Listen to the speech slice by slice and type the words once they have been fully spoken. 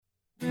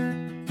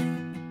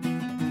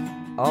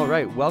All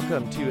right,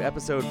 welcome to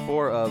episode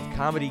 4 of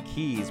Comedy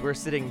Keys. We're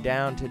sitting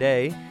down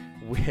today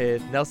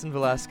with Nelson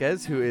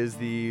Velasquez, who is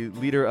the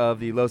leader of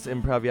the Los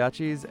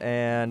Improviachis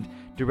and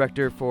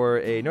director for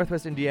a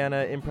Northwest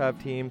Indiana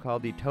improv team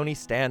called the Tony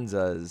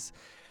Stanzas.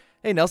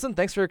 Hey, Nelson,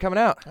 thanks for coming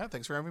out. Yeah,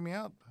 thanks for having me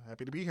out.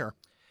 Happy to be here.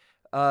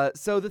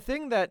 So the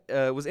thing that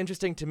was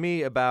interesting to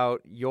me about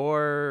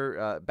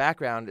your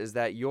background is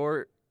that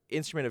your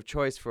instrument of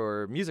choice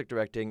for music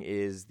directing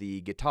is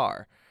the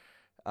guitar.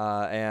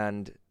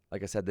 And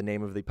like I said, the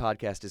name of the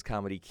podcast is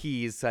Comedy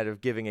Keys, kind of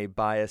giving a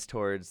bias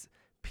towards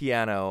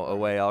piano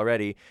away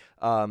already.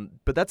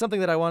 But that's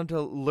something that I wanted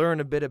to learn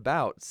a bit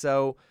about.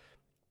 So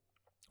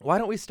why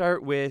don't we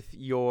start with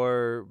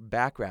your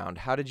background?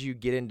 How did you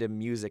get into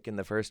music in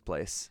the first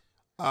place?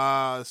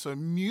 So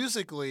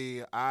musically,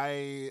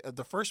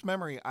 the first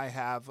memory I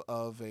have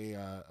of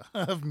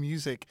of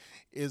music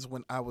is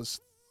when I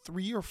was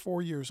 3 or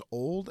 4 years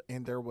old,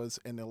 and there was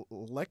an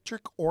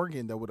electric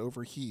organ that would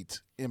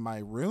overheat in my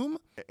room.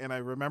 And I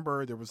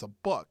remember there was a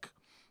book,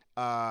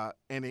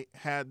 and it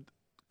had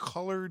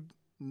colored.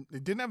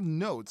 It didn't have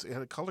notes. It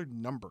had colored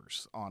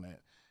numbers on it.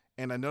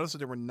 And I noticed that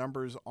there were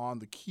numbers on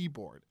the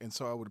keyboard. And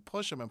so I would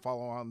push them and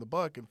follow on the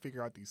book and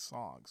figure out these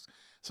songs.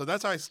 So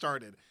that's how I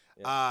started.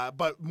 Yeah.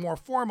 But more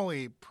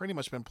formally, pretty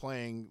much been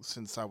playing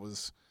since I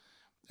was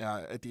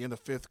at the end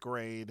of 5th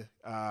grade,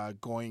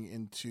 going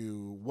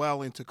into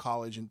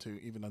college,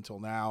 even until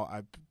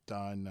now.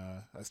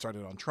 I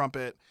started on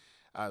trumpet.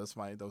 That was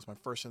my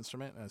first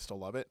instrument, and I still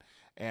love it.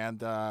 And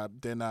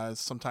then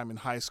sometime in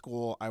high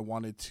school, I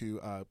wanted to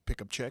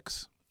pick up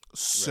chicks.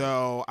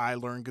 So I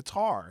learned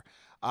guitar.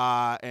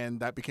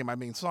 And that became my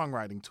main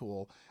songwriting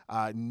tool.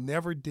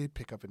 Never did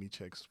pick up any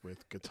chicks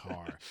with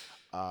guitar.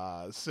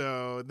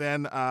 So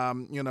then,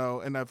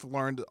 and I've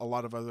learned a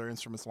lot of other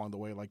instruments along the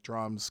way, like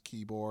drums,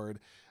 keyboard,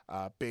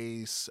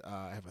 bass.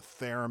 I have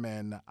a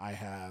theremin. I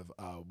have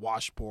a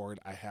washboard.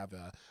 I have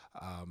a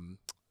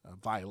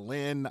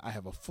violin. I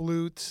have a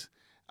flute.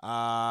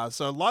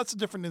 So lots of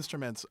different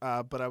instruments,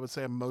 but I would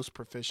say I'm most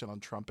proficient on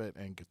trumpet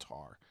and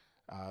guitar.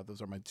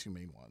 Those are my two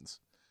main ones.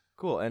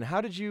 Cool. And how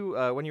did you,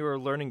 when you were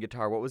learning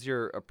guitar, what was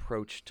your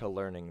approach to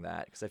learning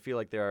that? Because I feel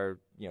like there are,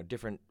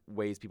 different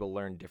ways people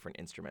learn different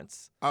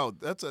instruments. Oh,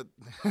 that's a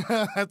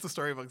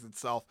story amongst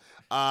itself.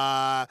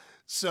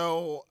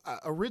 So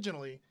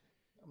originally,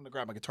 I'm going to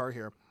grab my guitar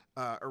here.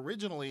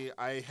 Originally,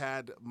 I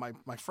had my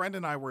friend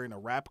and I were in a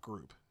rap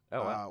group.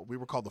 Oh, wow. We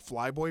were called the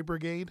Flyboy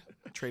Brigade,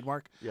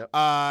 trademark. Yep.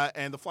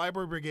 And the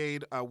Flyboy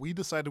Brigade, we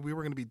decided we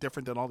were going to be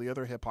different than all the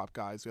other hip-hop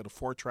guys. We had a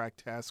 4-track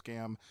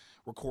Tascam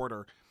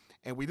recorder.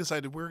 And we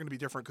decided we were going to be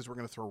different because we're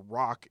going to throw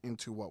rock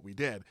into what we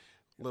did.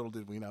 Little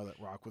did we know that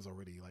rock was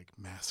already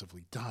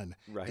massively done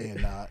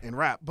in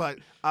rap. But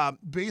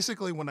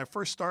basically, when I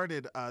first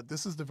started,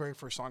 this is the very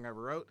first song I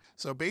ever wrote.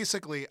 So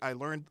basically, I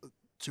learned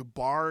to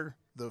bar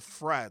the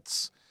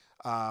frets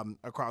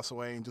across the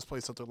way and just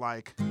play something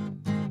like.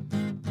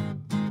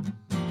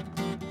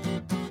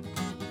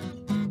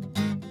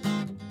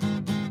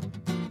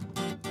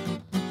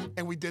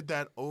 And we did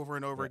that over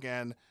and over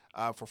again.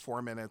 For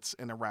 4 minutes,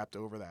 and I rapped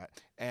over that.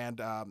 And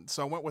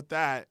so I went with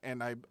that,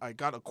 and I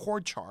got a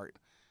chord chart,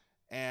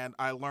 and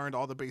I learned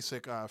all the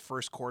basic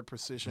first chord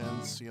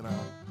precisions,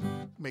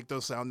 make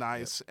those sound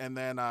nice. And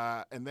then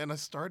I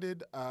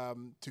started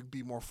to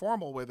be more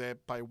formal with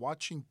it by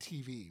watching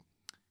TV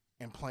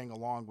and playing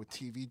along with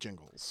TV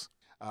jingles.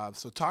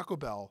 So Taco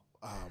Bell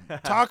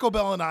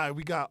and I,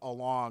 we got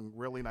along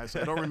really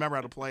nicely. I don't remember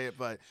how to play it,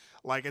 but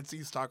I'd see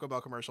these Taco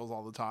Bell commercials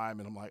all the time,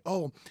 and I'm like,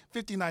 oh,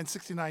 59,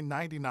 69,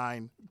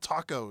 99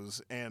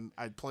 tacos, and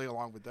I'd play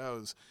along with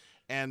those.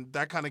 And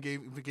that kind of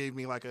gave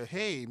me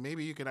hey,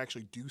 maybe you can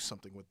actually do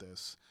something with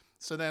this.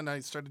 So then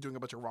I started doing a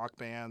bunch of rock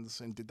bands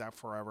and did that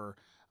forever.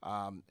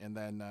 And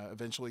then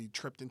eventually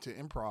tripped into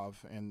improv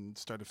and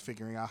started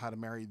figuring out how to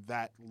marry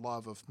that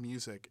love of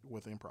music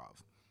with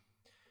improv.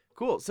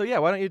 Cool. So yeah,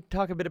 why don't you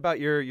talk a bit about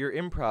your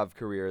improv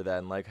career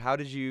then? How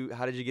did you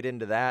get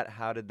into that?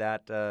 How did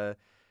that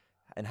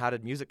and how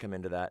did music come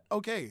into that?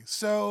 Okay,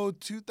 so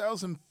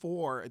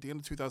 2004, at the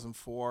end of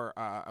 2004,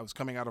 I was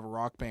coming out of a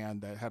rock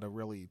band that had a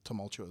really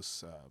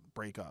tumultuous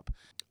breakup.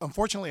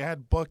 Unfortunately, I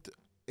had booked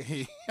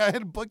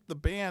the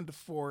band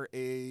for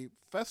a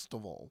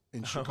festival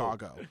in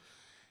Chicago,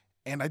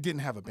 and I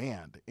didn't have a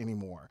band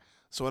anymore.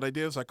 So what I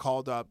did is I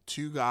called up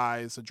 2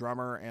 guys, a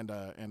drummer and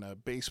a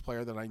bass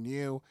player that I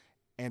knew.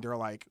 And they're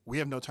like, we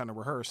have no time to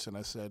rehearse. And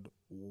I said,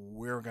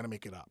 we're going to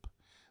make it up.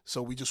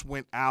 So we just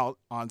went out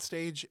on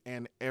stage,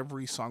 and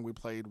every song we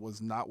played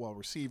was not well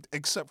received,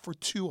 except for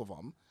 2 of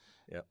them.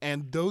 Yep.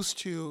 And those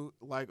 2,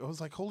 I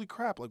was like, holy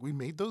crap. We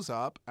made those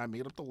up. I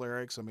made up the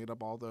lyrics. I made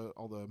up all the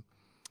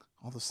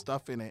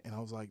stuff in it. And I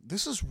was like,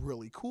 this is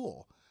really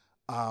cool.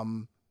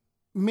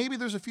 Maybe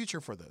there's a future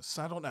for this.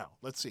 I don't know.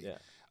 Let's see. Yeah.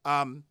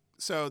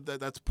 So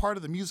that's part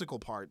of the musical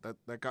part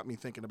that got me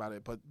thinking about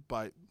it.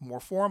 But more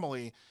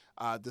formally,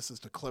 this is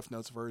the Cliff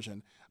Notes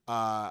version.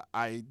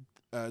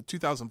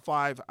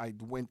 2005, I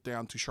went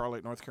down to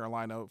Charlotte, North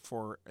Carolina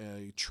for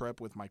a trip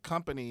with my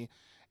company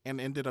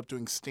and ended up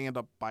doing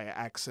stand-up by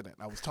accident.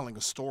 I was telling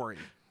a story.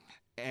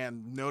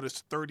 and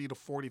noticed 30 to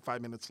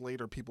 45 minutes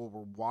later, people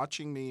were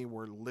watching me,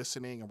 were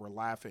listening, and were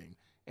laughing,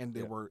 and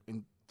they were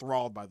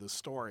enthralled by this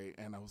story.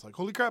 And I was like,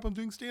 holy crap, I'm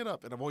doing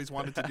stand-up. And I've always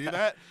wanted to do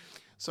that.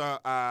 So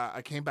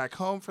I came back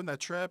home from that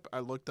trip. I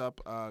looked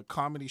up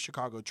Comedy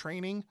Chicago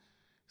Training.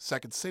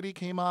 Second City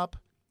came up.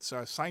 So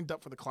I signed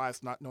up for the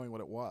class not knowing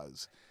what it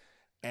was.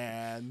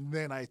 And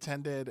then I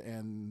attended,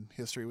 and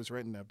history was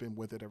written. I've been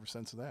with it ever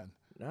since then.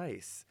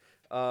 Nice.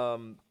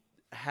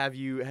 Have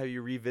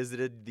you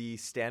revisited the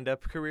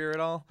stand-up career at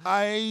all?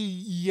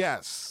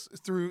 Yes,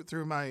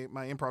 through my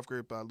improv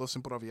group, Los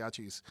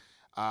Improviachis.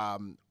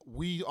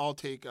 We all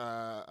take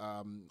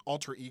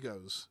alter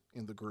egos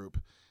in the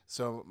group.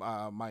 So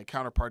my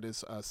counterpart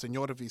is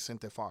Senora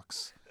Vicente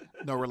Fox,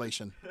 no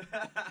relation.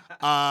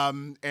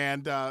 Los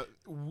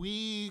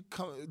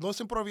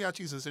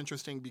Improviachis is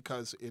interesting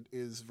because it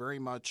is very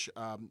much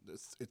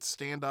it's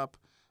stand-up,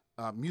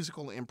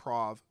 musical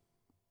improv,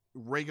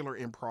 regular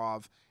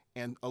improv,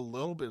 and a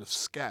little bit of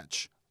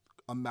sketch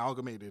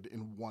amalgamated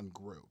in one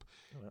group.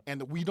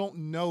 And we don't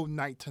know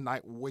night to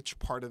night which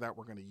part of that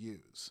we're going to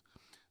use.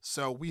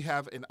 So we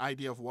have an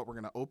idea of what we're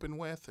going to open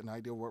with, an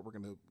idea of what we're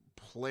going to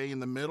play in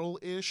the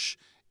middle-ish,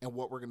 and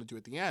what we're going to do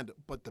at the end.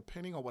 But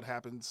depending on what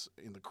happens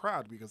in the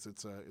crowd, because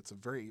it's a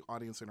very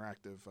audience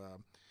interactive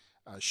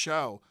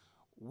show,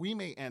 we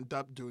may end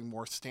up doing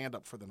more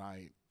stand-up for the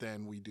night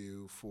than we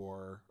do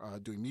for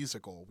doing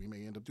musical. We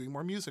may end up doing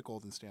more musical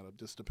than stand-up.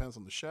 Just depends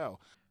on the show.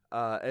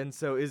 And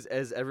so is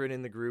everyone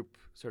in the group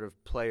sort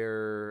of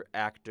player,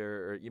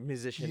 actor, or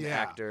musician,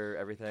 actor,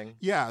 everything?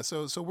 Yeah,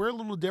 so we're a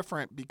little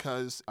different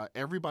because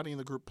everybody in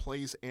the group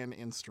plays an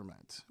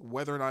instrument.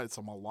 Whether or not it's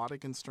a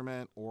melodic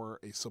instrument or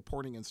a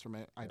supporting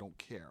instrument, I don't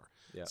care.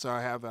 Yeah. So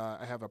I have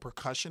a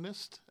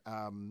percussionist,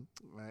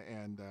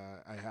 and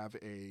I have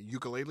a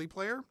ukulele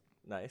player.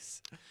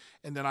 Nice.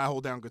 And then I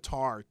hold down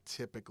guitar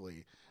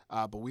typically.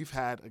 But we've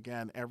had,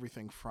 again,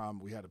 everything from,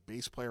 we had a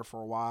bass player for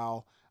a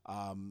while.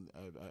 I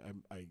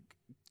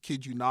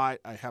kid you not,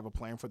 I have a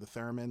plan for the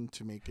theremin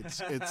to make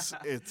its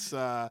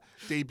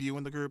debut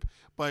in the group.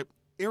 But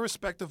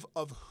irrespective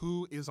of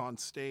who is on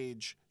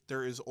stage,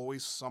 there is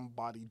always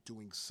somebody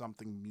doing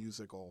something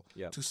musical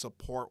to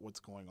support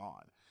what's going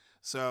on.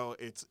 So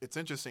it's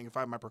interesting. If I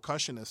have my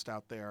percussionist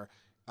out there,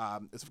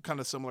 it's kind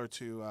of similar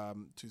to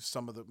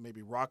some of the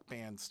maybe rock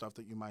band stuff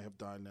that you might have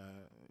done.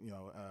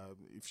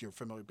 If you're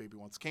familiar with Baby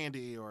Wants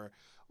Candy or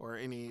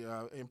any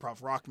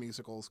improv rock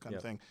musicals kind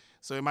of thing.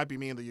 So it might be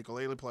me and the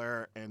ukulele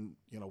player, and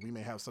we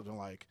may have something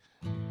like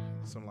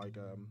let's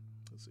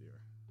see here.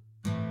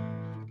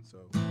 So,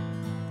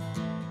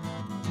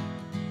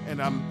 and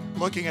I'm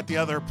looking at the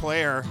other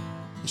player.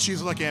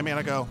 She's looking at me, and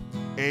I go,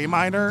 A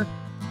minor,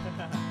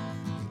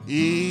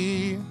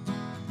 E,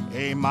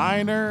 A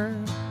minor,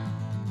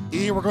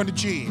 E, we're going to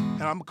G.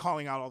 And I'm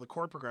calling out all the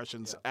chord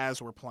progressions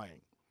as we're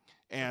playing.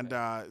 And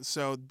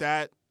so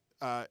that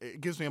it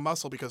gives me a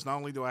muscle, because not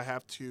only do I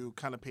have to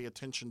kind of pay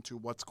attention to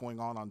what's going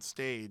on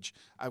stage,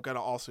 I've got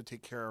to also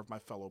take care of my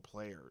fellow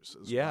players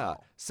as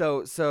well.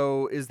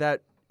 So is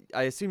that,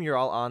 I assume you're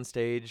all on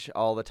stage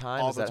all the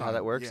time? Is that how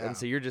that works? Yeah. And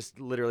so you're just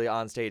literally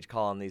on stage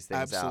calling these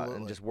things out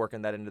and just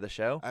working that into the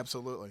show?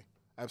 Absolutely.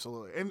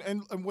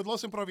 And with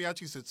Los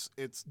Improviachis,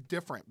 it's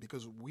different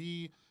because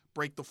we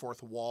break the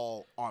fourth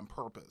wall on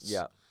purpose.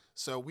 Yeah.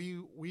 So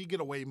we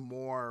get away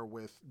more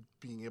with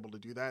being able to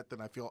do that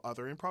than I feel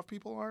other improv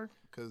people are,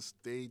 because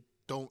they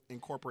don't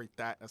incorporate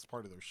that as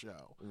part of their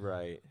show.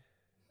 Right.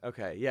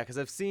 Okay. Yeah, because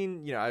I've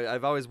seen,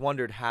 I've always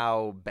wondered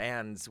how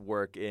bands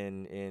work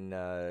in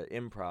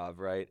improv,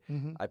 right?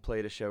 Mm-hmm. I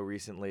played a show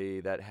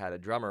recently that had a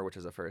drummer, which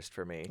was a first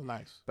for me.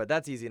 Nice. But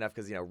that's easy enough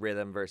because,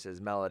 rhythm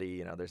versus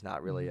melody, there's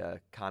not really a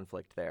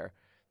conflict there.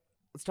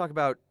 Let's talk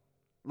about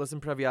Los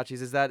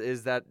Improviachis. Is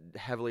that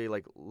heavily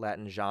like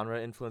Latin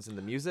genre influence in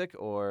the music,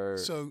 or?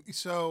 So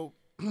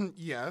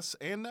Yes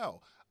and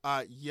no.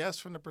 Yes,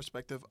 from the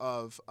perspective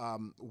of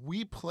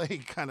we play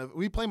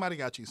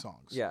mariachi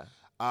songs. Yeah.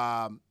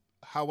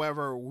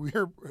 However,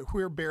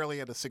 we're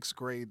barely at a sixth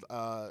grade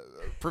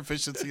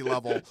proficiency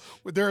level.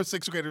 There are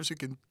sixth graders who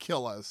can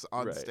kill us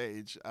on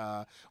stage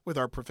with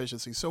our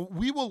proficiency. So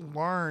we will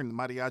learn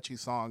mariachi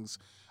songs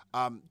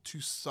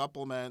to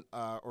supplement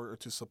or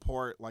to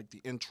support like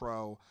the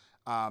intro.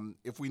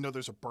 If we know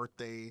there's a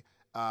birthday,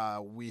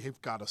 we have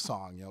got a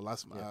song.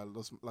 Las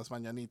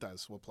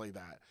Mañanitas, we'll play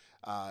that.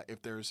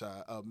 If there's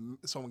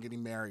someone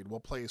getting married, we'll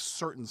play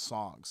certain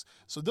songs.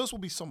 So those will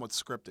be somewhat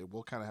scripted.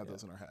 We'll kind of have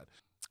those in our head.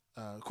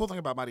 Cool thing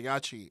about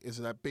mariachi is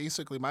that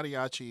basically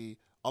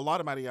a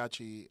lot of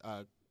mariachi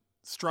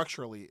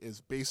structurally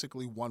is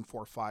basically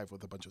 1-4-5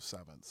 with a bunch of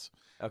sevens.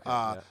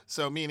 Okay.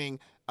 So meaning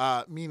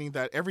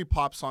that every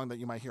pop song that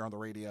you might hear on the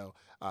radio,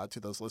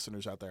 to those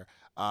listeners out there,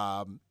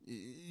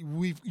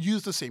 we've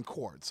used the same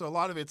chord. So a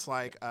lot of it's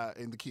like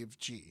in the key of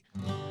G,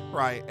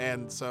 right?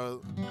 And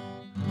so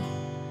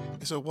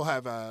we'll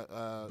have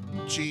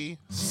G,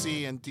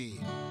 C, and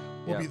D.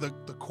 Will be the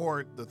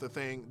chord,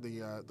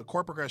 the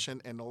chord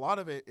progression, and a lot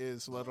of it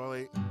is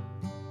literally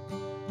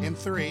in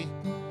 3.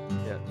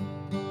 Yeah.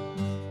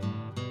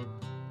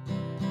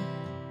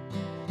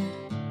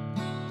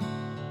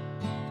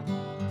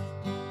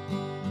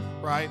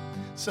 right?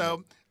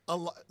 So,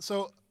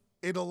 so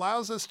it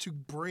allows us to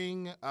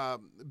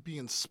be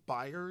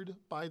inspired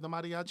by the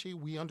mariachi.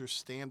 We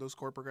understand those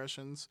chord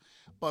progressions,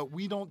 but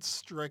we don't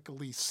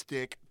strictly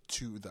stick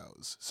to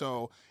those.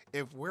 So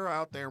if we're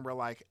out there and we're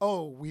like,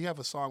 oh, we have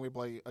a song, we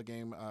play a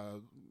game.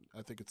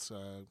 I think it's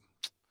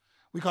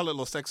we call it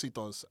Los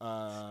Éxitos,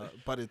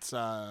 but it's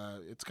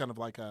kind of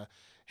like a,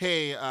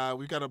 hey,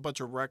 we've got a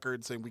bunch of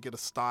records and we get a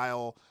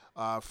style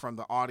from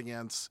the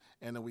audience,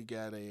 and then we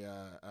get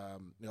a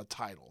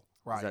title.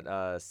 Right. Is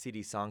that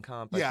CD Song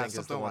Comp? Yeah, I think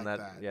something is the one like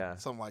that. that. Yeah.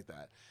 Something like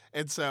that.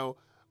 And so,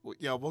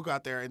 we'll go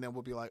out there and then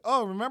we'll be like,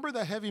 oh, remember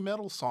the heavy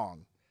metal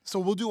song? So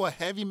we'll do a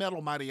heavy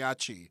metal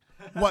mariachi,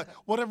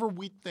 whatever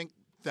we think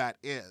that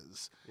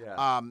is.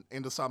 Yeah.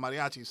 In the style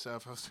mariachi. So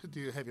if I was to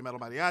do heavy metal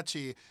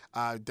mariachi,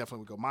 definitely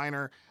would go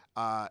minor.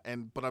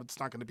 But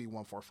it's not going to be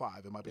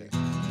 1-4-5. It might be.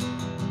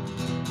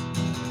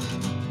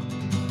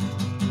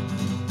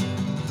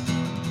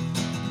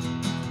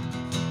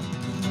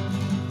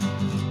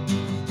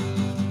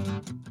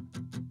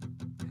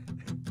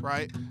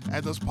 Right?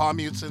 Add those palm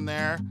mutes in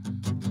there.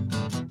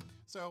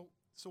 So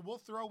we'll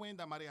throw in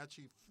that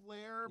mariachi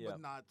flair, Yep.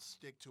 but not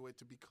stick to it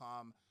to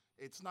become.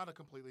 It's not a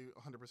completely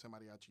 100%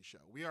 mariachi show.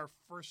 We are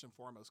first and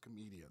foremost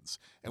comedians,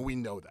 and we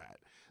know that.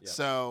 Yep.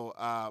 So,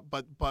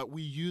 but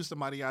we use the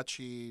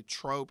mariachi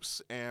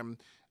tropes, and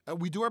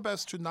we do our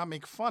best to not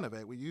make fun of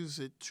it. We use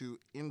it to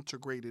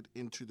integrate it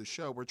into the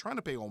show. We're trying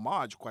to pay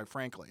homage, quite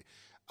frankly.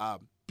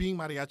 Being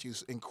mariachi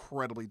is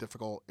incredibly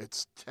difficult.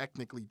 It's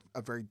technically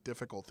a very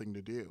difficult thing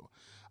to do.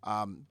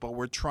 But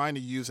we're trying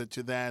to use it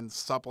to then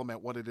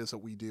supplement what it is that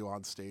we do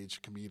on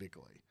stage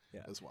comedically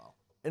as well.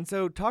 And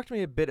so talk to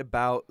me a bit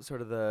about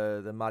sort of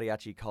the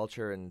mariachi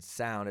culture and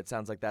sound. It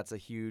sounds like that's a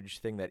huge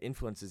thing that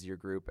influences your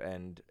group.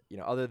 And,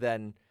 other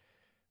than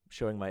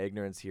showing my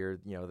ignorance here,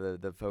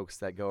 the folks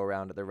that go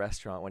around at the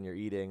restaurant when you're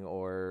eating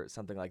or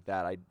something like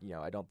that, I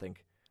don't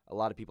think a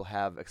lot of people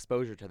have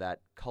exposure to that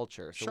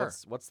culture. So Sure.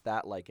 what's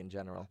that like in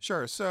general?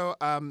 Sure. So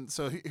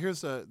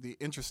here's the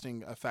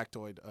interesting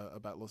factoid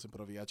about Los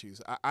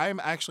Improviachis.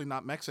 I'm actually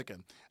not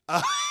Mexican.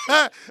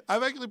 I'm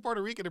actually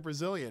Puerto Rican and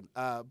Brazilian.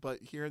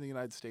 But here in the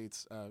United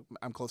States,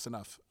 I'm close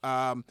enough.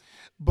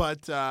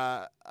 But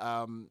the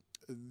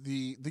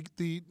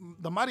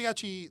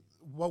mariachi,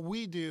 what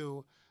we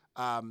do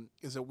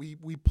is that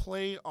we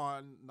play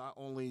on not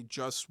only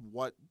just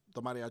what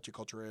the mariachi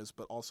culture is,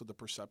 but also the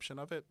perception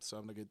of it. So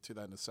I'm going to get to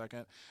that in a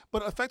second.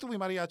 But effectively,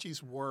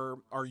 mariachis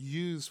are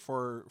used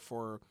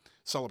for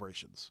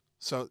celebrations.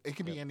 So it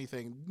can be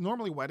anything.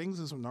 Normally, weddings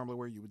is normally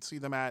where you would see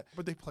them at,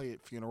 but they play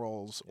at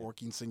funerals or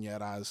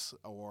quinceañeras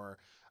or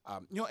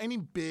any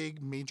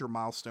big major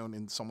milestone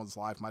in someone's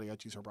life.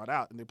 Mariachis are brought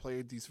out, and they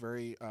play these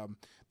very.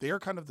 They are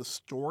kind of the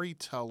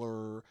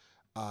storyteller.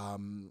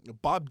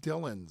 Bob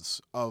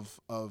Dylan's of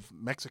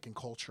Mexican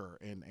culture,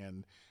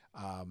 and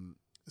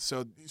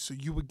so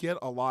you would get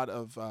a lot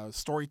of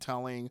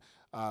storytelling,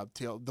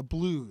 the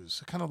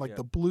blues, kind of like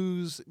the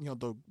blues,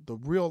 the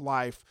real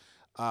life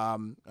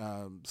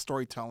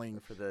storytelling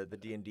For the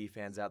D&D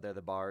fans out there,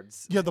 the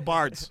bards. Yeah, the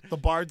bards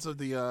of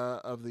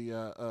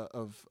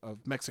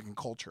Mexican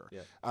culture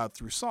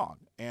through song,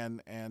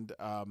 and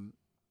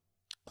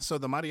so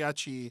the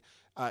mariachi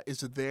is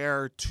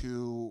there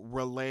to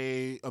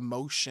relay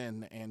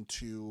emotion and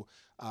to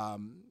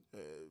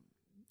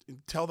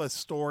tell the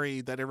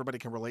story that everybody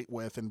can relate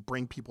with and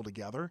bring people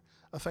together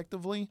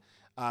effectively.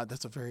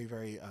 That's a very,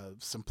 very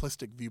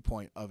simplistic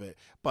viewpoint of it.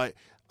 But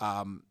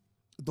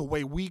the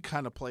way we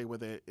kind of play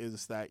with it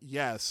is that,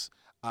 yes,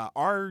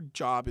 our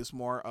job is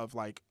more of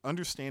like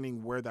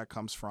understanding where that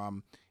comes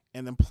from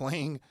and then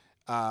paying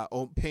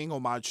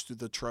homage to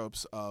the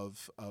tropes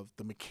of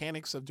the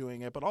mechanics of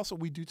doing it, but also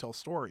we do tell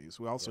stories.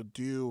 We also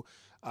do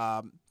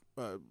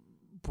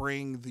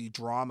bring the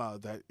drama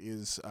that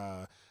is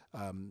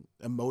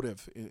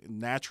emotive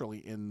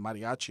naturally in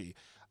mariachi,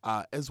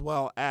 as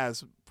well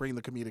as bring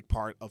the comedic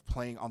part of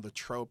playing on the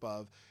trope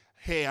of,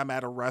 hey, I'm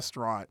at a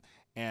restaurant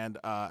and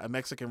a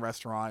Mexican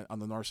restaurant on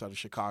the north side of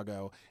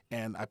Chicago,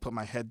 and I put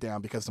my head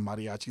down because the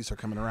mariachis are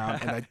coming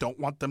around and I don't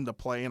want them to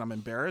play and I'm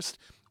embarrassed.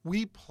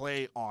 We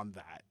play on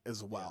that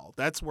as well.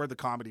 That's where the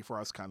comedy for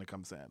us kind of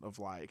comes in, of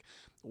like,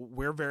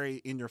 we're very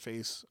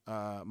in-your-face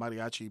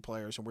mariachi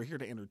players, and we're here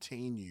to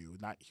entertain you,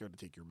 not here to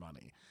take your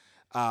money.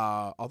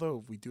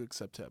 Although we do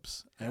accept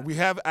tips, and we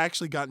have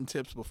actually gotten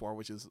tips before,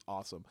 which is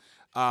awesome.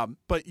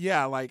 But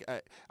yeah, like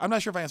I'm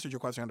not sure if I answered your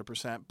question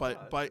 100%,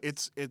 but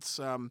it's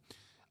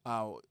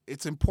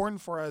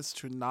important for us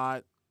to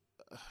not.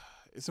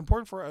 It's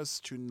important for us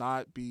to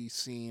not be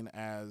seen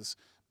as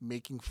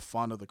making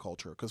fun of the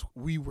culture, because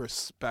we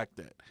respect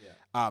it.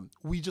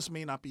 We just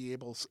may not be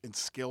able and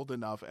skilled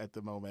enough at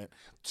the moment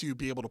to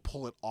be able to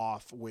pull it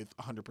off with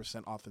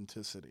 100%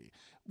 authenticity.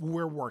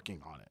 We're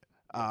working on it.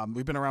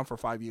 We've been around for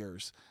 5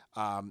 years,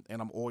 and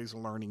I'm always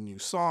learning new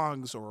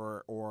songs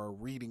or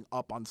reading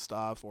up on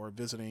stuff or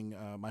visiting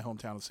my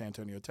hometown of San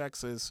Antonio,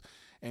 Texas,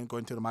 and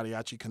going to the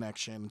Mariachi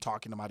Connection,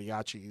 talking to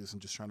mariachis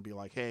and just trying to be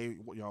like, hey,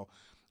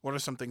 what are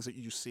some things that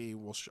you see?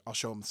 I'll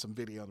show them some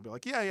video and be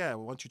like, yeah,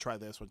 well, why don't you try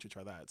this? Why don't you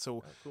try that?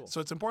 So, cool.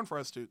 so it's important for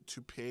us to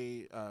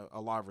pay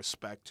a lot of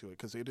respect to it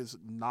because it is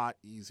not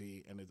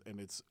easy and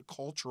it's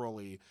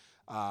culturally,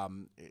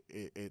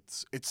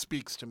 it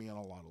speaks to me on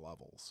a lot of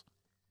levels.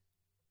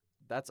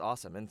 That's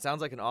awesome. And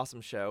sounds like an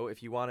awesome show.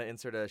 If you want to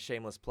insert a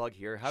shameless plug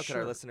here, how could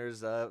our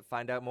listeners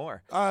find out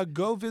more?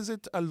 Go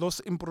visit Los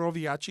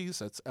Improviachis.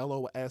 That's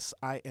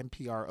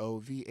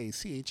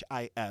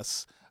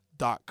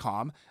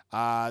LOSIMPROVACHIS.com.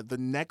 The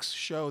next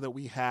show that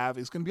we have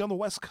is going to be on the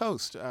West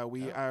Coast.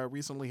 We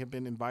recently have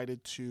been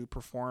invited to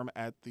perform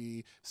at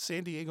the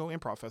San Diego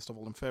Improv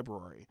Festival in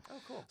February.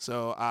 Oh, cool.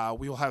 So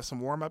we will have some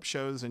warm-up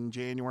shows in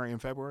January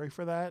and February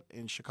for that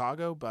in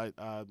Chicago, but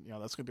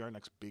that's going to be our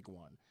next big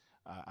one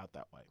out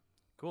that way.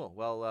 Cool.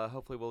 Well,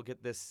 hopefully we'll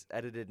get this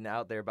edited and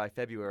out there by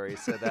February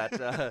so that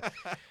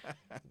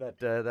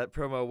that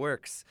promo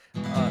works.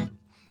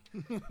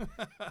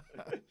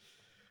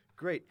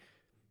 Great.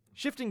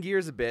 Shifting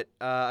gears a bit,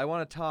 I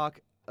want to talk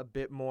a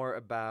bit more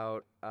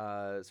about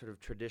sort of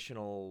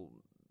traditional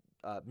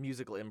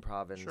musical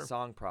improv and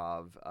song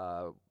prov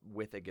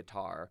with a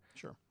guitar.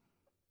 Sure.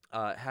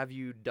 Have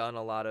you done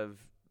a lot of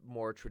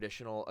more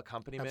traditional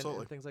accompaniment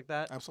and things like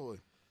that? Absolutely.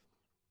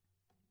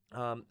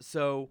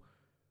 So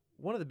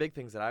one of the big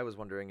things that I was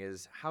wondering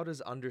is, how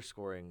does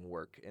underscoring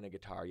work in a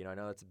guitar? I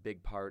know that's a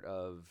big part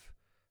of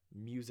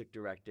music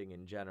directing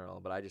in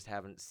general, but I just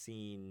haven't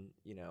seen,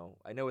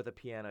 I know with a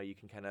piano you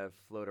can kind of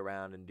float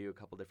around and do a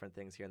couple different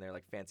things here and there,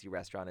 like Fancy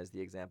Restaurant is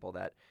the example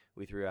that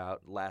we threw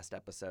out last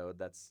episode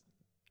that's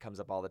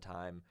comes up all the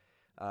time.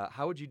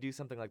 How would you do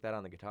something like that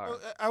on the guitar?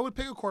 I would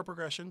pick a chord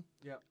progression.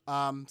 Yeah.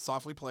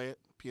 Softly play it,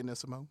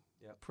 pianissimo,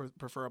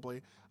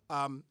 preferably.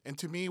 And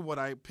to me, what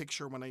I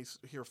picture when I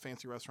hear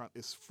Fancy Restaurant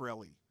is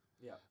frilly.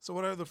 Yeah. So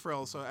what are the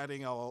frills? So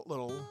adding a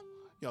little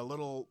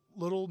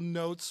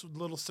notes,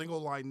 little single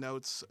line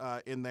notes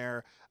in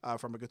there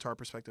from a guitar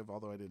perspective.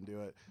 Although I didn't do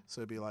it,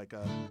 so it'd be like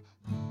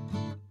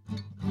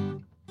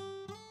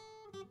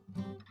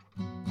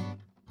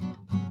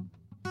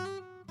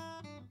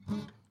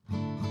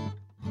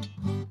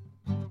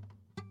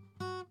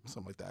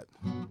something like that.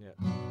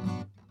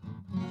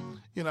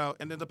 Yeah.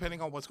 And then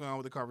depending on what's going on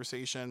with the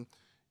conversation.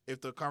 If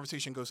the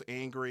conversation goes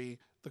angry,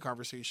 the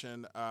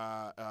conversation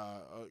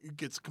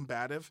gets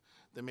combative,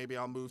 then maybe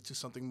I'll move to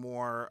something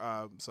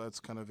more. So that's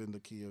kind of in the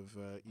key of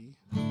E.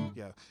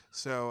 Yeah.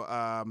 So,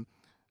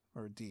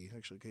 or D,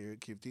 actually,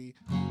 key of D.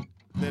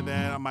 Then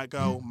I might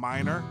go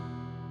minor,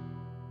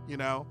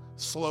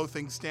 slow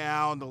things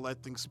down to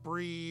let things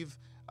breathe.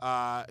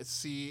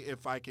 See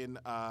if I can,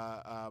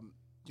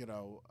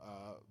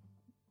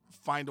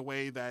 find a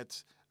way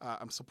that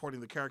I'm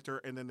supporting the character,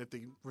 and then if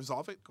they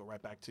resolve it, go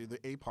right back to the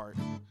A part.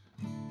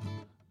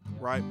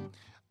 Right?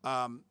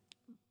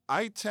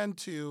 I tend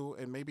to,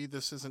 and maybe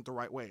this isn't the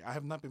right way, I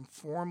have not been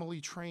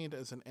formally trained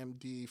as an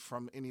MD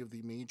from any of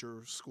the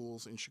major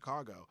schools in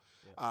Chicago,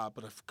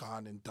 but I've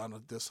gone and done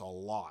this a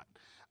lot.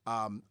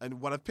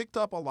 And what I've picked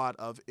up a lot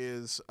of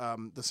is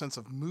the sense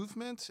of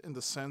movement and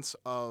the sense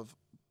of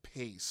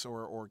pace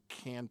or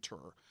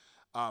canter.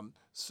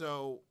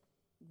 So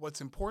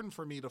what's important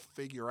for me to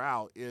figure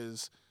out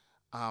is,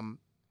 from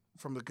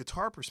the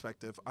guitar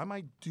perspective, I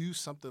might do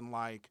something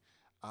like,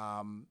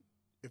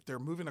 if they're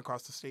moving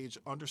across the stage,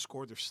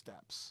 underscore their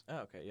steps. Oh,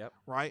 okay, yep.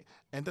 Right?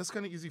 And that's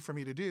kind of easy for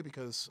me to do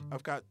because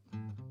I've got,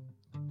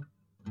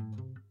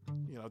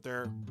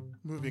 they're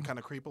moving kind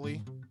of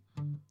creepily.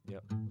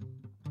 Yep.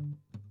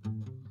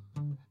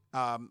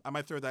 I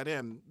might throw that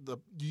in. The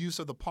use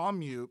of the palm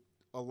mute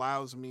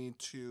allows me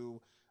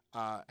to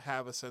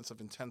have a sense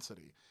of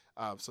intensity.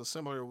 So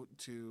similar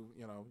to,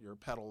 your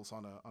pedals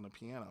on a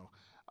piano.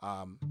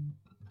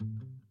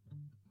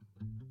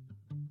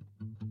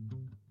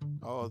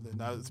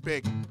 Now it's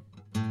big.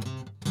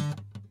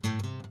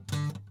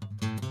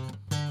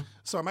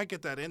 So I might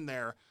get that in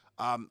there.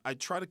 I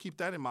try to keep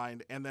that in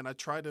mind, and then I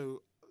try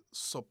to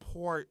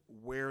support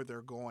where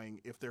they're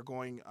going. If they're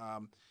going,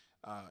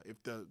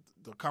 if the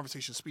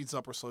conversation speeds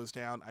up or slows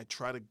down, I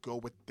try to go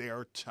with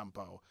their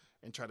tempo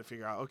and try to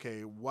figure out,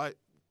 okay, what,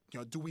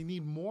 do we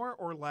need more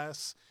or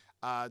less?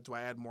 Do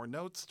I add more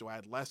notes? Do I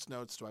add less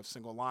notes? Do I have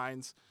single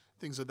lines?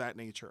 Things of that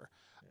nature.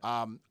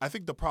 Yeah. I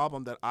think the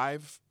problem that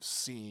I've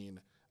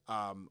seen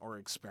or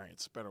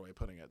experienced, better way of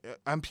putting it,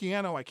 on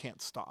piano I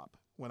can't stop.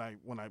 When I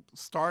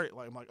start,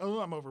 I'm like, oh,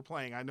 I'm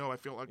overplaying. I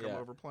feel like I'm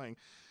overplaying.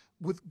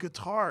 With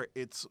guitar,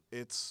 it's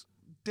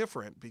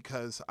different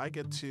because I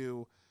get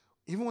to,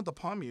 even with the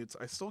palm mutes,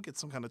 I still get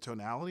some kind of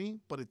tonality,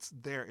 but it's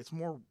there. It's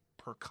more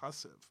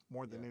percussive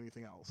more than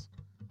anything else.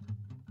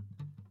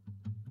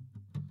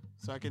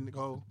 So I can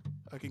go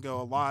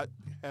a lot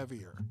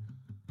heavier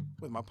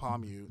with my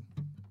palm mute.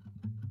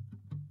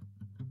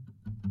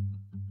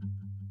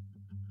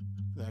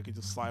 Then I could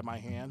just slide my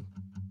hand,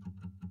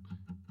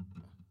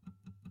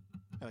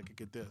 and I could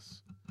get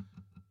this,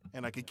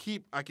 and I could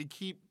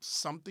keep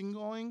something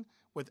going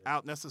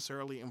without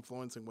necessarily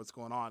influencing what's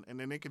going on, and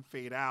then it can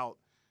fade out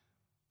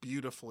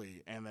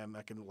beautifully, and then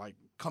I can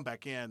come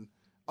back in.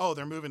 Oh,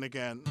 they're moving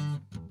again.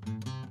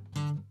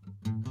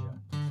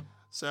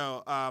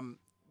 So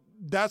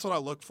that's what I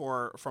look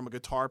for from a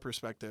guitar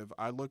perspective.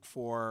 I look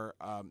for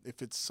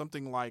if it's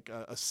something like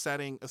a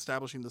setting,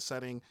 establishing the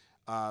setting,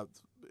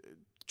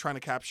 trying to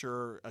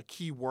capture a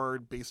key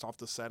word based off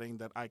the setting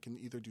that I can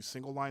either do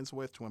single lines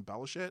with to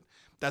embellish it.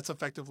 That's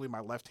effectively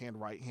my left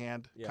hand, right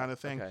hand kind of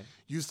thing. Okay.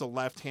 Use the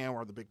left hand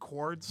or the big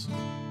chords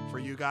for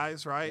you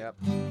guys, right? Yep.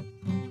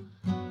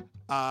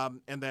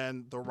 And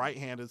then the right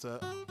hand is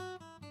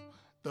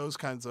those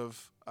kinds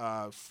of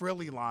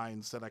frilly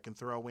lines that I can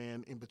throw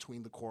in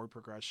between the chord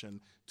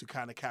progression to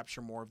kind of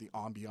capture more of the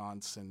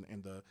ambiance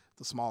and the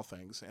small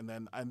things.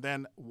 And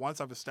then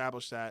once I've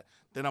established that,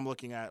 then I'm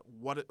looking at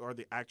what are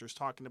the actors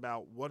talking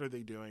about, what are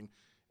they doing,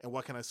 and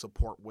what can I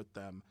support with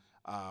them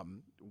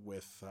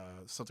with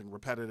something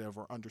repetitive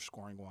or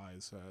underscoring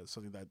wise,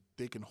 something that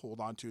they can hold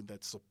on to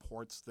that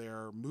supports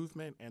their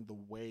movement and the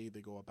way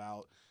they go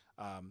about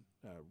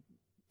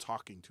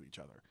talking to each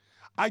other.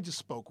 I just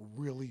spoke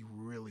really,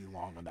 really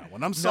long on that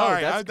one. I'm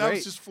sorry. that's that was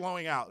great. just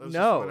flowing out.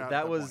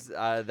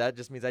 That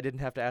just means I didn't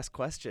have to ask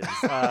questions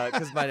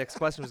because my next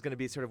question was going to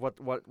be sort of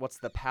what's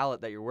the palette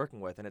that you're working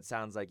with, and it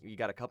sounds like you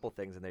got a couple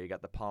things in there. You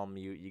got the palm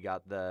mute, you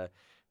got the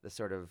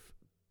sort of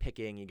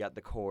picking, you got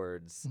the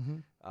chords,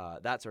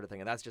 that sort of thing,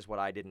 and that's just what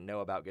I didn't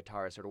know about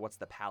guitar. Sort of what's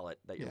the palette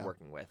that you're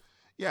working with.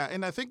 Yeah,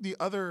 and I think the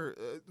other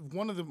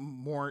one of the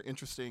more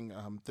interesting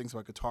things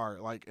about guitar,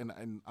 like, and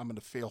I'm going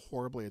to fail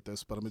horribly at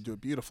this, but I'm going to do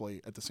it beautifully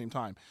at the same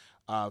time.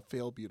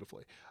 Fail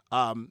beautifully.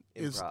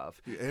 Is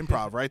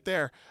improv right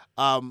there.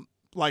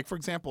 Like, for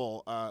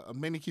example,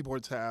 many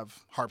keyboards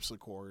have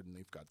harpsichord, and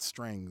they've got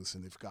strings,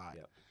 and they've got.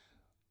 Yep.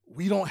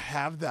 We don't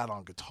have that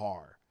on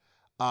guitar.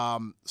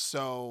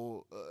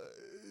 So,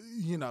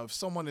 if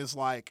someone is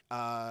like,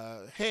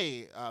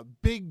 hey,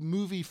 big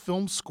movie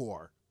film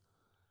score.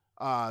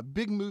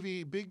 Big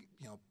movie,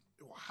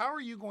 how are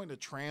you going to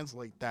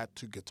translate that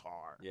to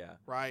guitar? Yeah.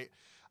 Right.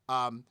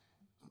 And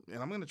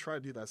I'm going to try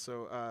to do that.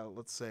 So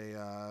let's say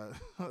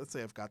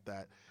I've got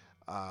that.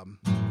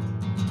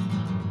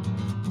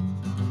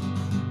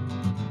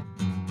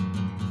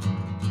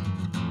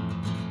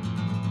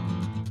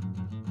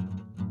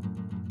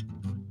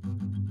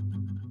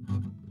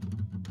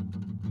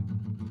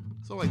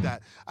 So like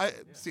that.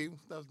 See,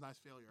 that was a nice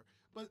failure.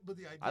 But the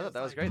idea I thought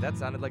that was great. That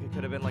sounded like it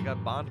could have been like a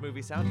Bond movie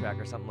soundtrack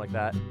or something like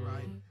that.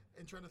 Right.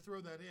 And trying to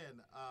throw that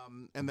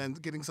in. And then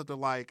getting something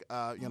like,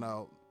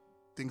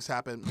 things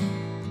happen.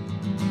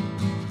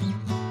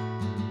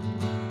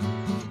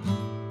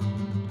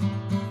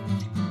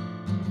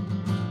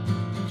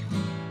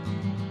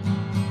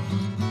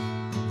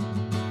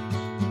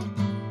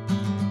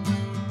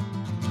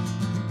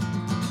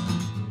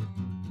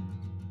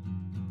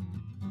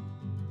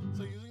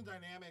 So using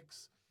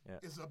dynamics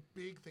is a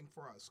big thing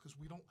for us because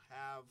we don't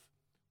have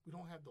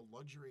the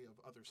luxury of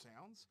other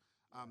sounds,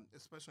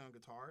 especially on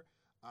guitar.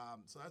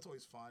 So that's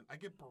always fun. I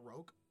get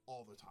Baroque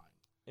all the time.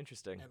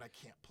 Interesting. And I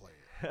can't play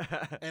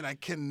it. And I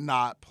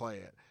cannot play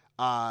it.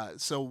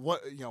 So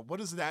what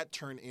does that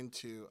turn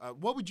into?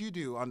 What would you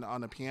do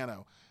on a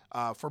piano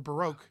for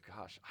Baroque? Oh,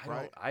 gosh,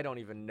 I don't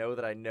even know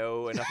that I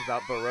know enough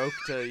about Baroque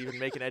to even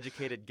make an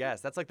educated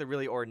guess. That's like the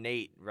really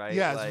ornate, right?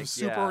 Yeah, it's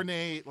super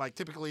ornate, like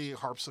typically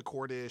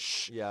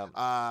harpsichord-ish. Yeah. It's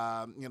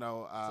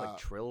like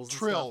trills and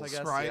trills, stuff,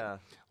 I guess. Right? Yeah.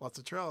 Lots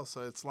of trills.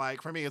 So it's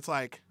like, for me, it's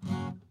like.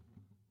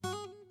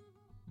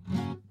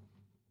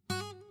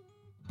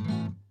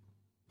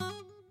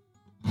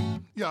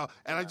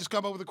 And I just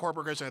come up with a chord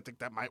progression. I think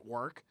that might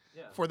work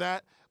for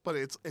that. But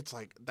it's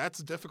like, that's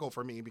difficult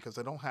for me because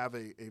I don't have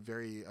a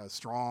very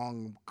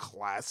strong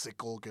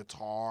classical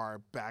guitar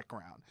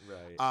background.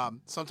 Right.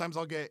 Sometimes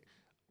I'll get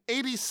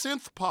 80s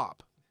synth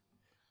pop.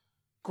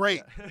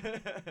 Great.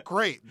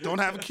 Great. Don't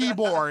have a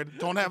keyboard.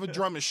 Don't have a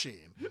drum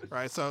machine.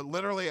 Right. So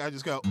literally I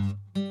just go.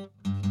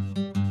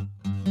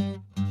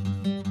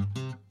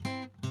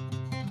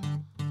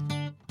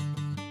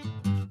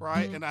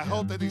 Right. And I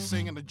hope that they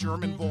sing in a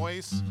German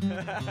voice.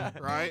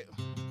 Right.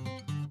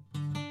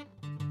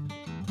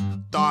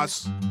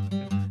 Das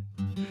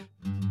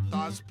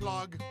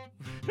plug.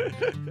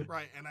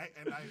 Right. And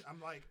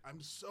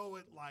I'm so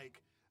at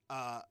like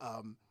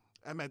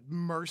I'm at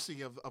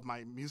mercy of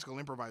my musical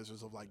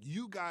improvisers of like,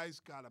 you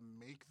guys got to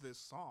make this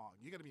song.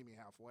 You got to meet me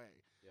halfway.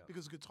 Yeah.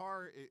 Because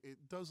guitar, it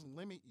does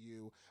limit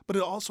you, but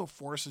it also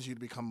forces you to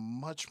become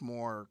much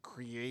more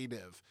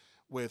creative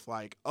with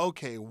like,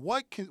 okay,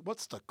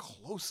 what's the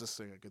closest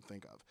thing I could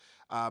think of?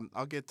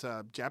 I'll get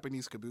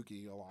Japanese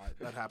kabuki a lot.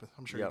 That happens.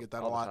 I'm sure you get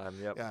that a lot. All the time,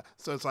 yep. Yeah.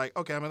 So it's like,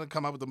 okay, I'm going to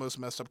come up with the most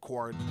messed up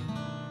chord.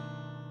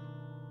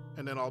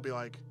 And then I'll be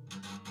like...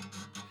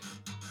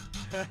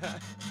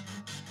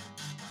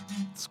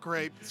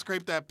 Scrape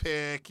that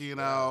pick,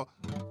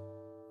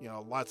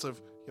 lots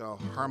of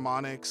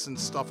harmonics and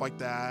stuff like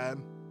that.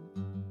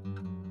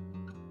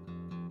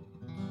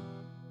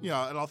 And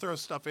I'll throw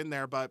stuff in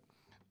there, but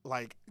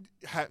like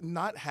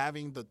not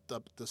having the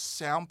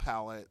sound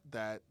palette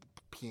that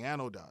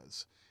piano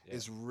does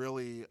is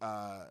really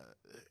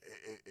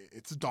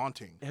it's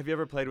daunting. Have you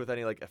ever played with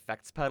any like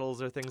effects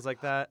pedals or things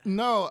like that?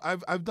 No,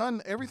 I've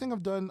done everything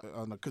I've done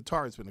on the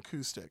guitar has been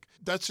acoustic.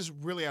 That's just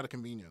really out of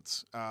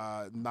convenience,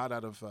 not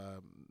out of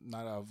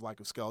lack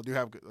of skill. I do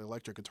have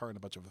electric guitar and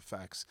a bunch of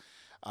effects,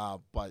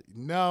 but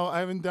no, I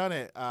haven't done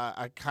it.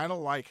 I kind of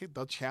like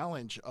the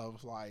challenge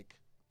of like,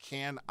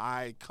 can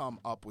I come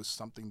up with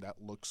something that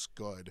looks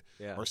good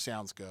or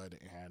sounds good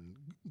and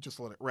just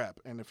let it rip?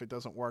 And if it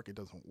doesn't work, it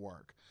doesn't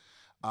work.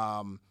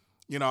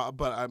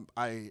 But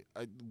I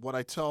what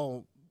I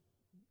tell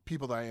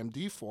people that I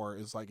MD for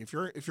is like, if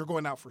you're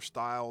going out for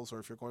styles or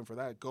if you're going for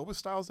that, go with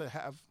styles that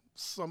have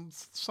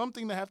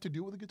something that have to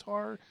do with the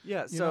guitar.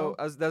 Yeah. So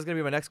that was going to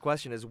be my next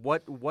question: is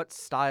what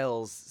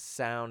styles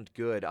sound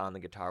good on the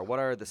guitar? What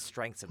are the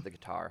strengths of the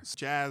guitar?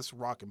 Jazz,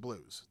 rock, and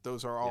blues.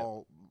 Those are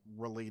all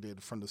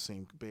related from the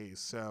same base.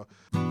 So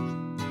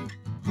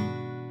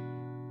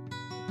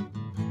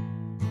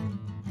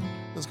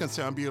this can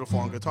sound beautiful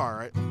on guitar,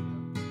 right?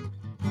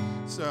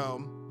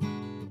 So,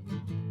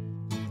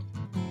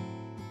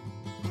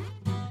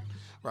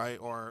 right,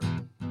 or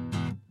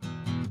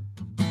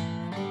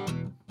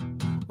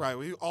right,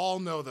 we all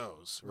know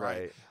those,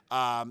 right?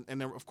 And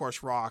then of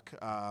course rock.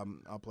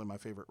 I'll play my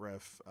favorite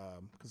riff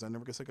because I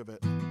never get sick of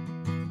it.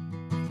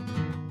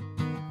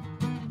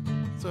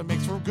 So it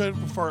makes for good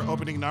for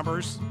opening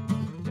numbers.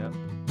 Yep.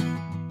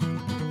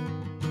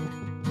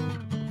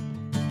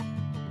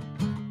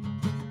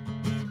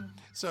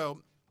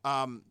 So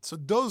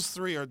those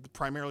three are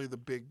primarily the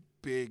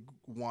big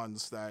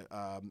ones that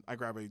I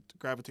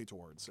gravitate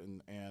towards,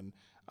 and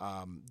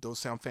those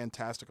sound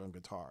fantastic on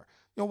guitar.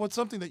 What's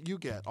something that you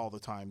get all the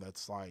time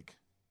that's like?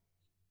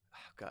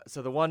 God.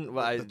 So the one,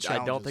 I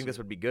don't think this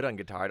would be good on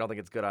guitar. I don't think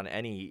it's good on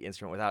any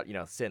instrument without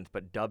synth.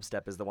 But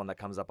dubstep is the one that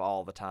comes up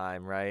all the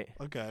time, right?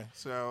 Okay,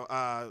 so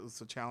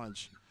it's a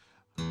challenge.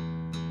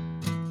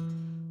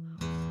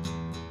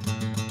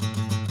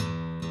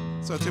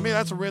 So to me,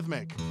 that's a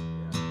rhythmic.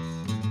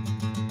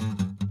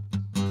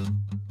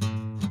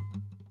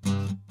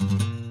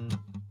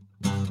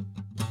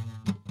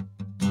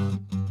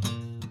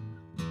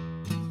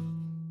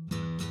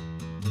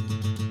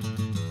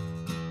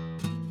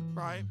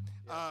 Right.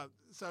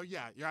 So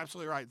yeah, you're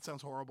absolutely right. It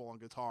sounds horrible on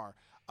guitar.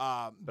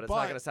 But it's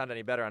not going to sound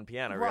any better on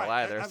piano reel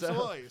either.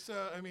 Absolutely.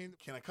 So I mean,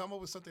 can I come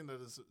up with something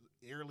that is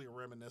eerily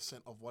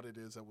reminiscent of what it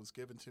is that was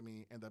given to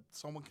me and that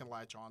someone can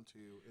latch onto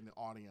in the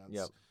audience?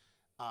 Yep.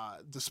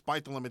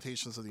 Despite the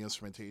limitations of the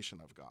instrumentation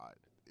I've got.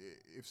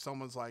 If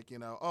someone's like,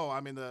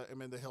 I'm in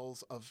the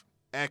hills of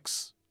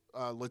X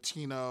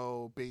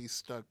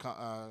Latino-based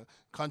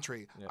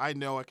country, I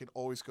know I could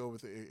always go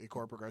with a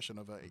chord progression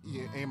of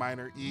A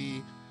minor,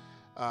 E,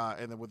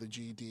 and then with a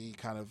G, D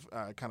kind of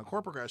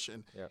chord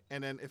progression. Yep.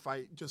 And then if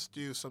I just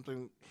do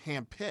something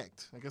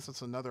hand-picked, I guess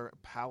that's another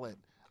palette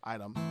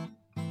item.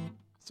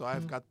 So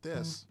I've got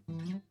this.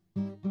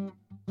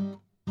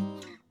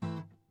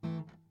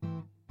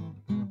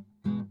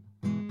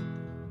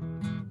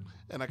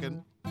 And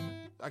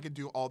I can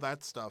do all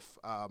that stuff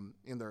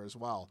in there as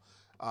well,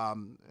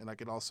 and I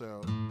could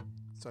also,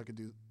 I could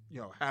do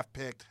half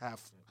picked,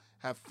 half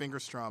finger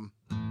strum.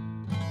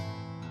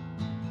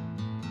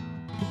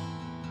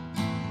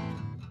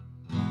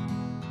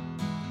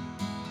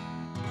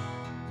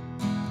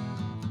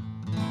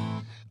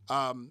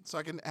 So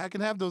I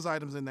can have those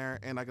items in there,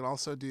 and I can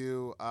also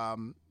do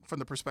from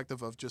the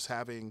perspective of just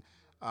having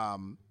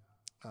from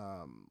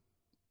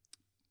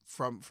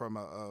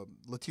a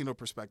Latino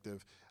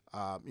perspective.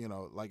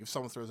 Like if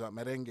someone throws out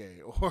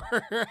merengue or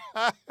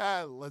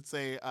let's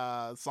say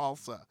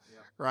salsa,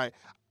 right?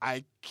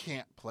 I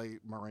can't play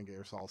merengue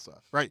or salsa,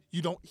 right?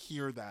 You don't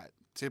hear that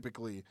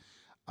typically.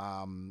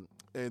 And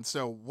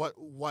so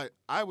what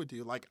I would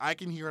do, like I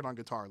can hear it on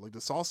guitar, like the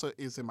salsa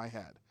is in my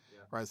head,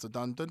 right? So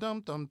dun dun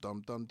dun dun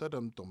dun dun dun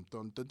dun dun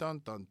dun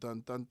dun dun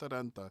dun dun dun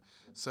dun dun.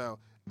 So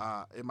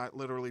it might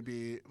literally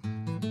be.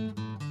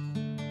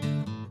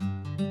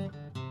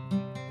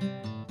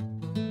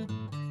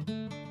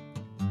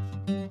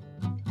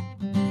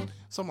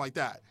 Something like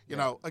that,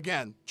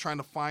 Again, trying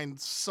to find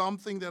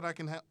something that I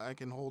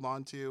can hold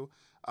on to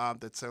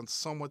that sounds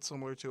somewhat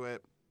similar to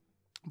it,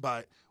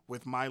 but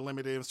with my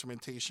limited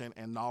instrumentation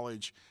and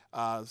knowledge,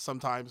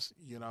 sometimes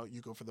you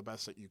go for the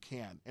best that you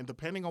can, and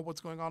depending on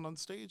what's going on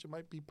stage, it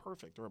might be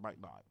perfect or it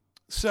might not.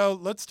 So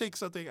let's take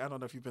something. I don't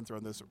know if you've been through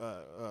this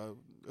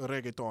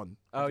reggaeton.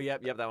 Oh,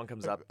 yep, that one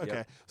comes up. Okay,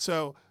 yep.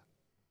 So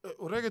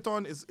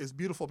reggaeton is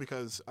beautiful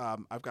because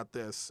I've got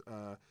this.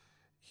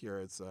 Here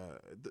it's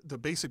the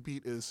basic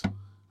beat is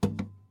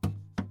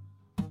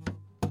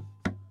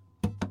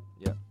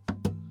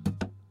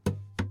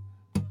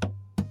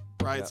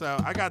right. Yep. So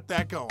I got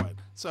that going.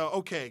 So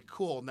okay,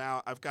 cool.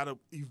 Now I've got to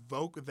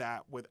evoke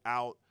that with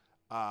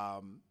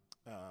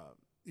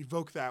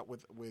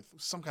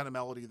some kind of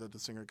melody that the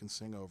singer can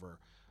sing over.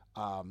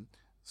 And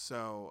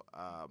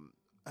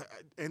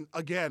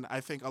again, I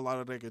think a lot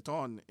of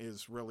reggaeton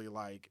is really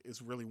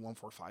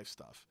 1/4/5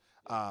 stuff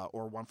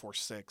or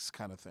 1/4/6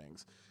 kind of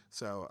things.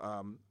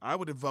 So I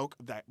would evoke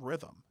that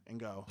rhythm and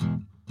go.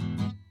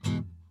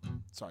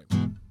 Sorry.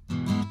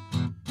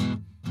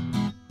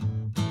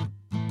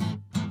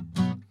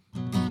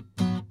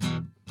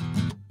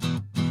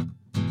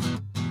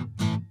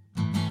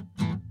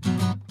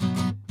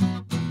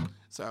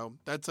 So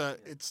that's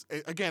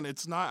again,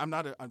 it's not. I'm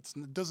not. It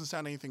doesn't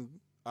sound anything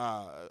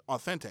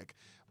authentic,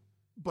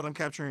 but I'm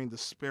capturing the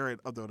spirit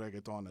of the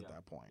reggaeton at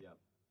that point.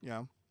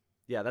 Yeah.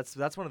 Yeah,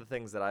 that's one of the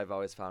things that I've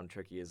always found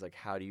tricky is like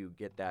how do you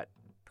get that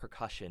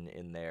percussion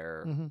in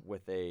there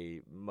with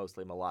a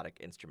mostly melodic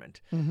instrument,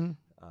 and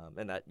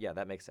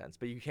that makes sense.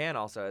 But you can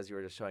also, as you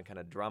were just showing, kind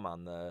of drum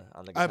on the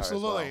guitar.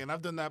 Absolutely, as well. and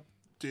I've done that,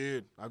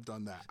 dude. I've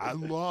done that. I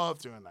love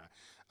doing that.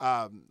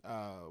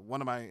 One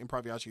of my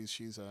improviachis,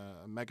 she's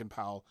Megan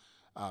Powell.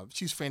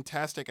 She's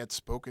fantastic at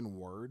spoken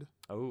word.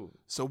 Oh,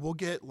 so we'll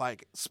get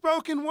like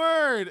spoken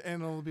word,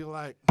 and it'll be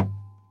like.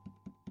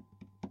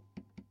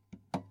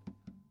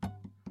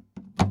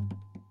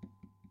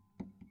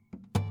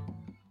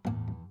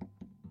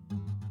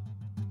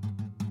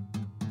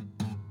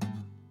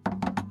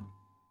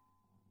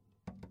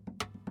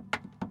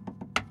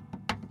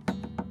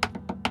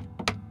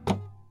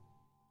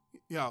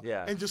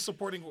 Yeah. And just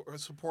supporting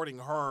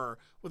her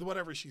with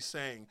whatever she's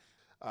saying.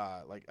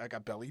 Like I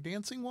got belly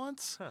dancing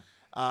once,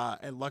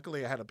 and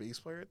luckily I had a bass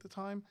player at the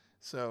time,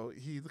 so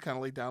he kind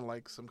of laid down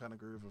like some kind of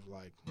groove of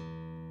like.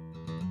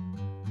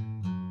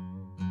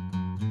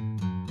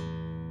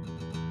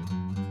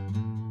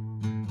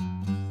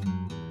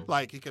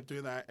 Like he kept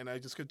doing that, and I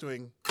just kept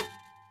doing.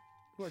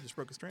 Oh, I just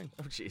broke a string.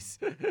 Oh, jeez.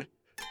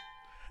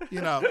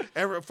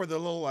 For the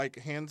little like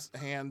hand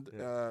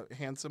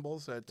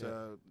symbols that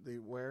they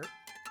wear.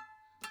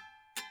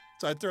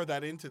 So I throw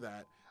that into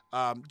that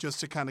just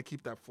to kind of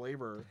keep that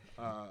flavor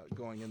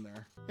going in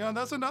there. And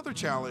that's another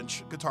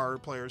challenge guitar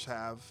players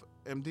have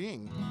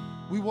MDing.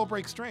 We will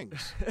break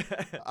strings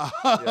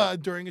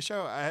during a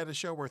show. I had a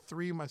show where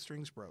 3 of my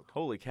strings broke.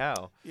 Holy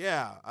cow.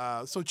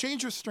 Yeah. So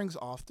change your strings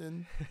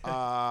often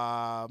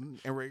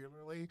and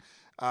regularly.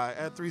 I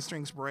had 3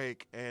 strings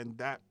break, and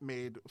that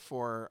made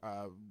for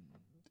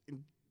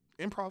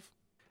improv.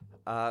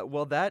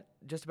 Well, that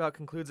just about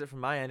concludes it from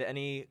my end.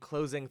 Any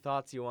closing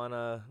thoughts you want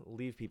to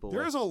leave people with?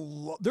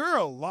 There are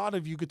a lot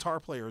of you guitar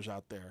players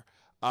out there.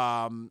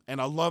 And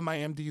I love my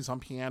MDs on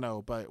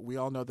piano, but we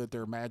all know that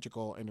they're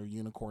magical and they're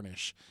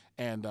unicornish.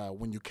 And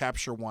when you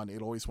capture one,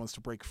 it always wants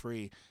to break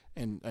free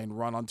and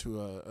run onto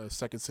a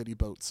Second City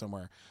boat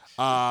somewhere.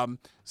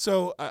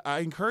 So I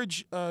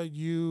encourage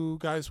you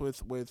guys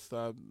with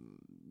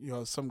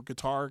some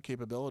guitar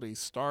capabilities,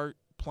 start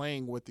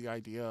playing with the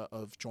idea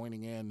of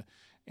joining in.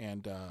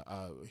 And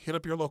hit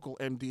up your local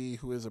MD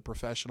who is a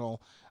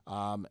professional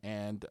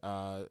and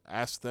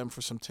ask them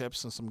for some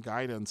tips and some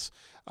guidance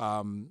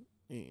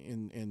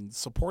in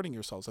supporting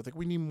yourselves. I think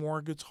we need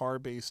more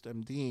guitar-based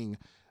MDing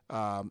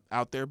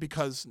out there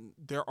because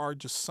there are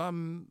just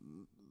number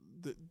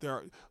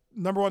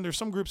one, there's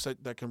some groups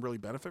that can really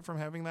benefit from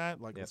having that,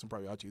 like some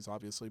improviachis,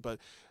 obviously. But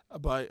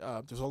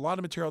there's a lot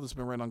of material that's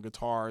been written on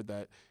guitar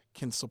that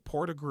can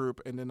support a group.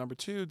 And then number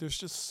 2, there's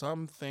just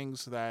some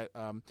things that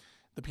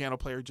the piano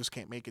player just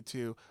can't make it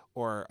to,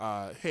 or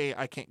hey,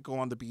 I can't go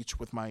on the beach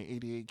with my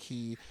 88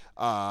 key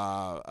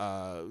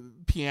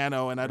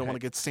piano, and I don't want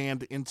to get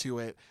sand into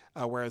it.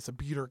 Whereas a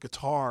beater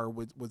guitar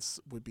would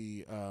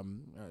be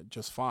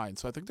just fine.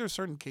 So I think there's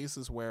certain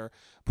cases where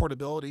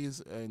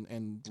portabilities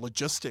and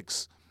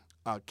logistics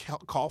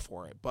call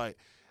for it, but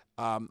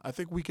I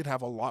think we could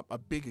have a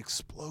big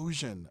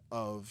explosion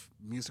of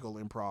musical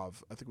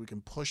improv. I think we can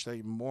push that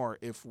even more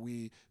if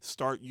we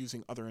start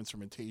using other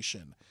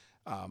instrumentation.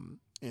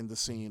 In the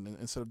scene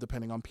instead of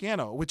depending on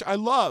piano, which I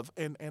love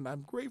and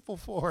I'm grateful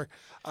for.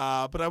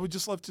 But I would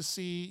just love to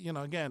see,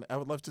 again, I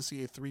would love to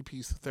see a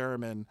 3-piece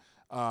theremin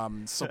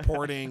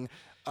supporting,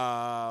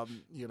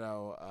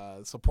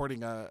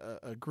 supporting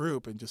a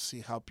group and just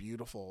see how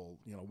beautiful,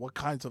 what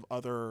kinds of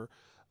other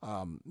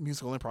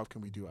musical improv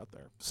can we do out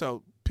there.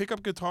 So pick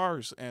up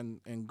guitars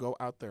and go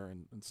out there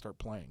and start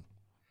playing.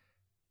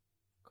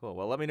 Cool.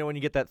 Well, let me know when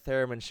you get that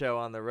theremin show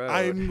on the road.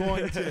 I'm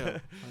going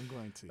to.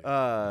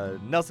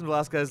 Nelson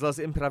Velasquez, Los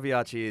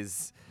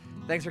Improviachis.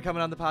 Thanks for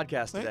coming on the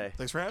podcast today.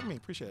 Thanks for having me.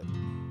 Appreciate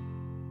it.